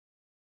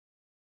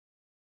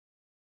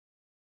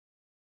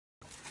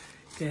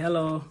Okay,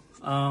 hello.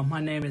 My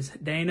name is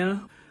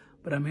Dana,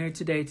 but I'm here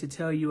today to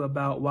tell you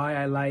about why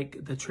I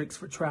like the Tricks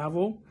for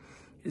Travel.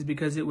 Is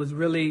because it was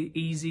really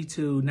easy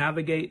to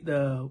navigate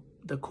the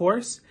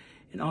course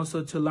and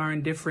also to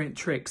learn different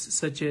tricks,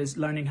 such as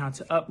learning how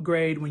to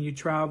upgrade when you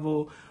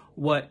travel,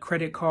 what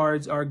credit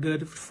cards are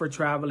good for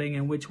traveling,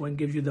 and which one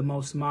gives you the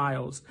most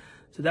miles.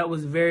 So that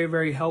was very,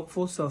 very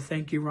helpful. So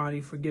thank you, Ronnie,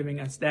 for giving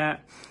us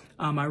that.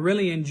 I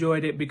really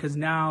enjoyed it because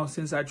now,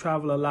 since I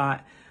travel a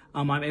lot,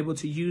 I'm able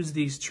to use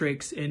these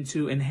tricks and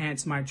to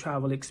enhance my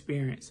travel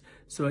experience.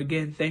 So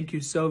again, thank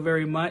you so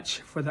very much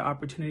for the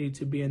opportunity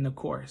to be in the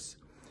course.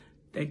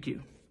 Thank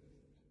you.